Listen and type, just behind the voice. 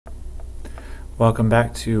Welcome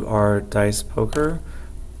back to our dice poker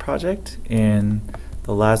project. In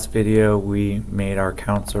the last video we made our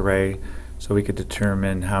counts array so we could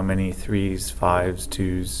determine how many 3s, 5s,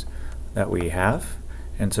 2s that we have.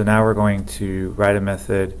 And so now we're going to write a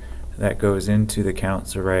method that goes into the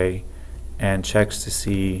counts array and checks to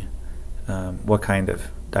see what kind of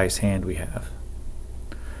dice hand we have.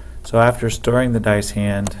 So after storing the dice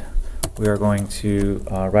hand, we are going to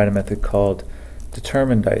write a method called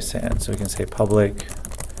determine dice hand. So we can say public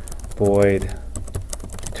void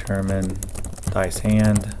determine dice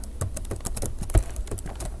hand.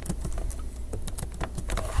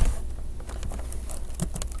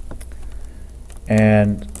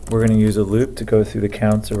 And we're going to use a loop to go through the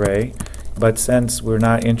counts array. But since we're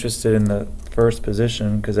not interested in the first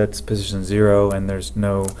position, because that's position 0 and there's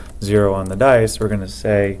no 0 on the dice, we're going to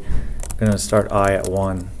start I at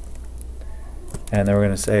 1. And then we're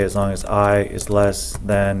going to say as long as I is less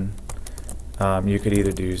than, you could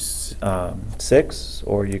either do 6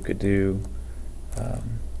 or you could do,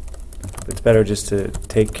 it's better just to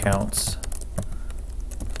take counts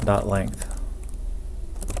dot length.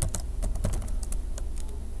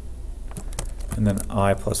 And then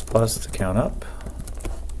I++ to count up.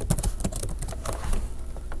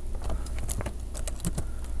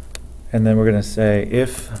 And then we're going to say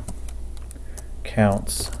if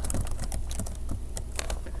counts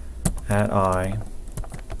at I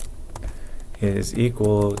is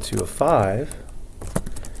equal to a 5,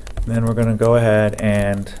 then we're going to go ahead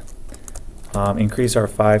and increase our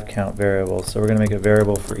 5 count variable. So we're going to make a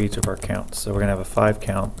variable for each of our counts. So we're going to have a 5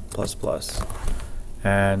 count ++.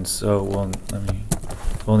 And so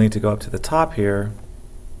we'll need to go up to the top here,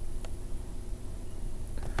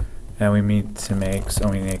 and we need to make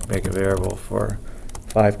a variable for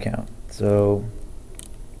 5 count. So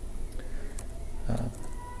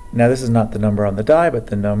now this is not the number on the die, but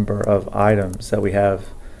the number of items that we have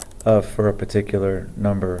for a particular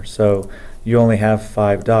number. So you only have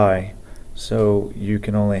 5 die, so you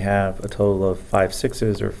can only have a total of 5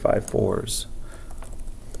 6s or 5 4s.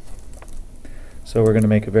 So we're going to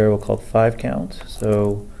make a variable called 5 count.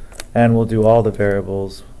 So, and we'll do all the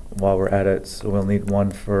variables while we're at it. So we'll need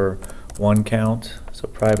one for 1 count. So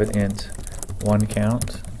private int 1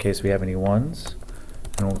 count in case we have any 1s,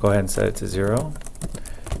 and we'll go ahead and set it to 0.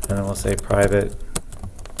 And then we'll say private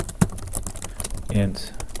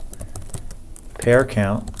int pair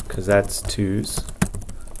count, because that's 2s,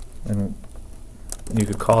 and you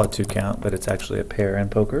could call it 2 count, but it's actually a pair in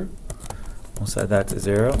poker. We'll set that to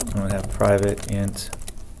 0, and we'll have private int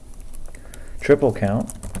triple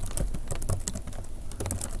count,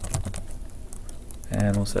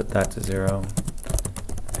 and we'll set that to 0,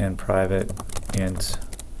 and private int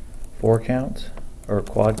 4 count, or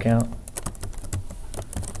quad count,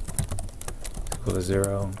 equal to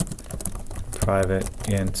 0, private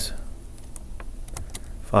int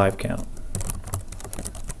 5 count,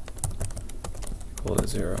 equal to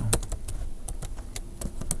 0.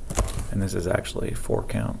 And this is actually 4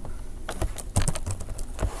 count.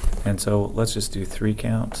 And so let's just do 3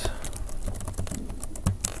 count.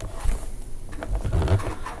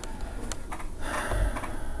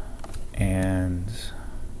 And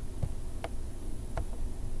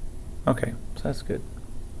okay, so that's good.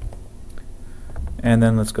 And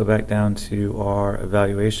then let's go back down to our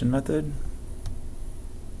evaluation method.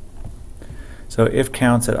 So if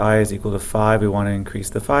counts at I is equal to 5, we want to increase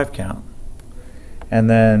the 5 count. And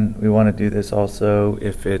then we want to do this also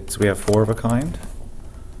if we have 4 of a kind.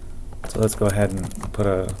 So let's go ahead and put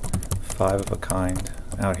a 5 of a kind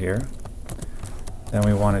out here. Then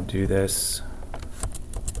we want to do this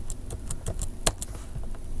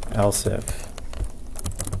else if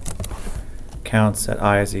counts at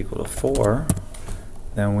I is equal to 4,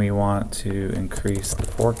 then we want to increase the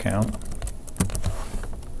 4 count.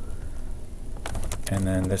 And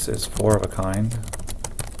then this is 4 of a kind.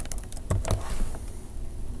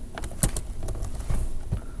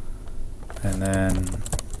 And then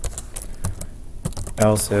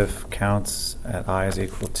else if counts at I is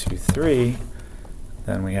equal to 3,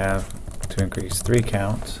 then we have to increase 3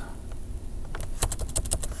 count,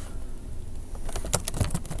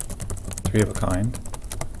 3 of a kind.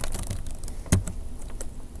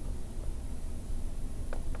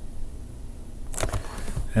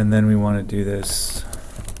 And then we want to do this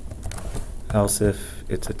else if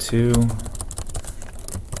it's a 2,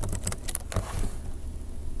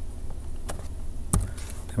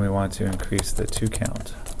 we want to increase the 2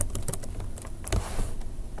 count.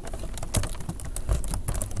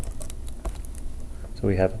 So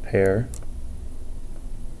we have a pair,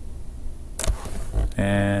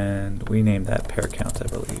 and we named that pair count, I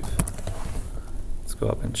believe. Let's go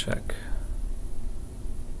up and check.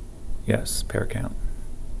 Yes, pair count.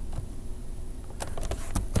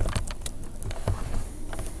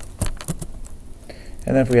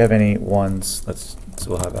 And then if we have any ones, so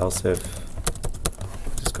we'll have else if.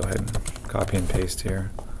 Just go ahead and copy and paste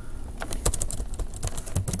here.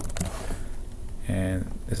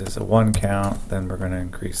 And this is a 1 count, then we're going to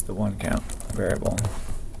increase the 1 count variable.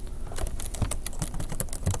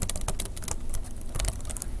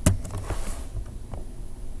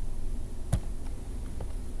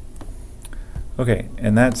 Okay,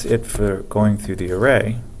 and that's it for going through the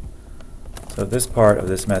array. So this part of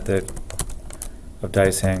this method of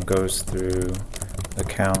dice hand goes through the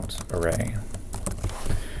count array.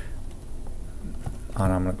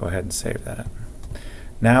 And I'm going to go ahead and save that.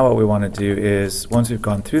 Now what we want to do is, once we've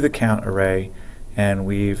gone through the count array and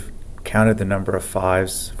we've counted the number of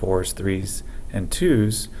 5s, 4s, 3s, and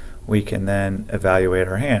 2s, we can then evaluate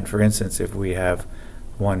our hand. For instance, if we have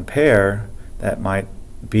one pair, that might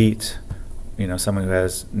beat someone who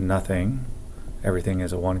has nothing, everything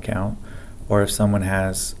is a 1 count, or if someone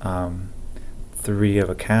has 3 of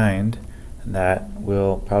a kind,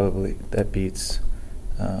 that beats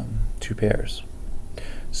 2 pairs.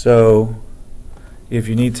 So if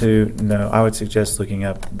you need to know, I would suggest looking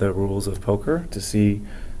up the rules of poker to see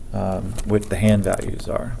what the hand values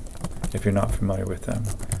are, if you're not familiar with them.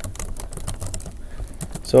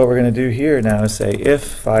 So what we're going to do here now is say if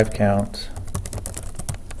 5 count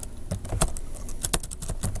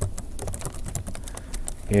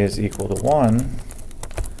is equal to 1,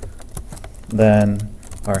 then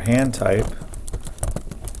our hand type,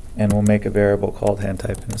 and we'll make a variable called hand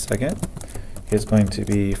type in a second, is going to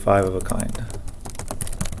be 5 of a kind.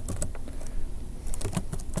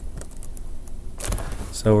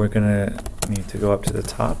 So we're going to need to go up to the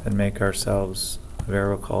top and make ourselves a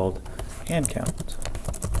variable called hand count,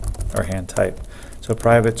 or hand type. So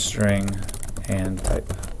private string hand type.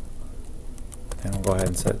 And we'll go ahead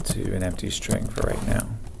and set it to an empty string for right now.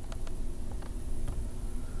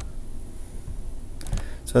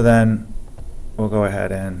 So then we'll go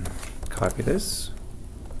ahead and copy this.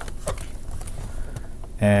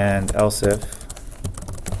 And else if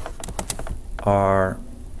our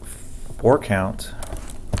 4 count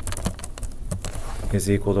is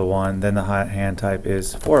equal to 1, then the hand type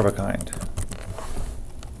is 4 of a kind.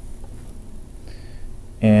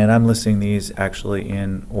 And I'm listing these actually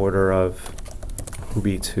in order of who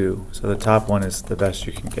beats who. So the top one is the best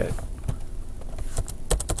you can get.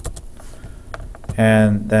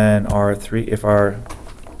 And then if our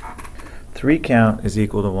 3 count is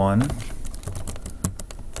equal to 1,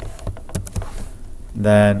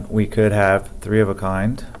 then we could have 3 of a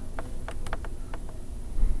kind.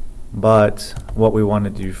 But what we want to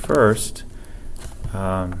do first,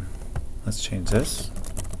 let's change this.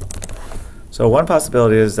 So one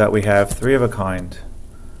possibility is that we have 3 of a kind,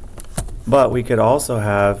 but we could also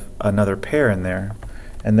have another pair in there,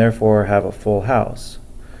 and therefore have a full house.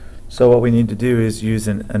 So what we need to do is use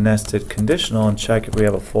a nested conditional and check if we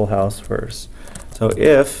have a full house first. So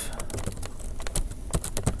if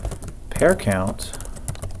pair count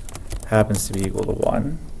happens to be equal to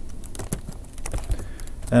 1,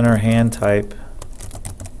 then our hand type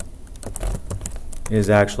is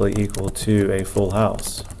actually equal to a full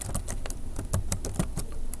house.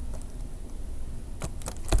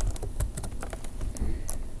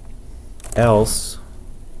 Else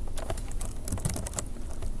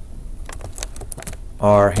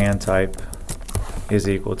our hand type is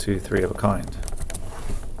equal to 3 of a kind.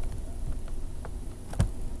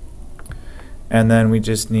 And then we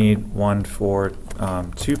just need one for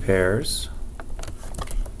 2 pairs.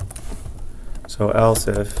 So else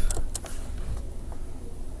if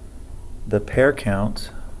the pair count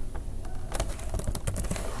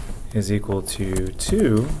is equal to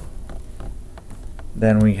 2,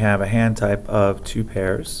 then we have a hand type of 2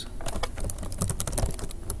 pairs.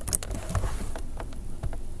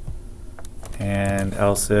 And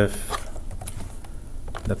else if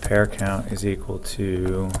the pair count is equal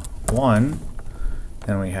to 1,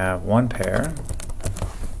 then we have 1 pair.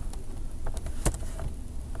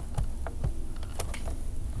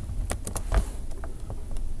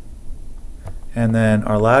 And then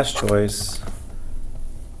our last choice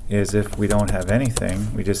is if we don't have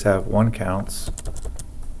anything, we just have 1 counts,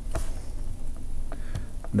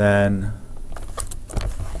 then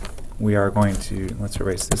we are going to, let's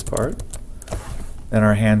erase this part, then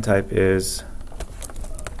our hand type is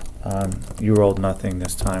you rolled nothing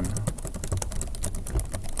this time.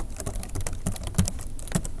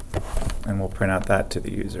 And we'll print out that to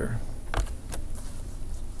the user.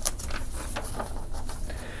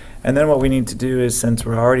 And then what we need to do is, since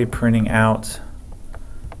we're already printing out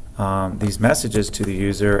these messages to the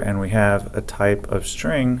user and we have a type of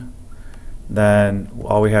string, then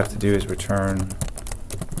all we have to do is return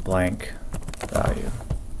blank value.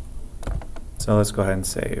 So let's go ahead and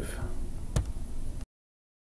save.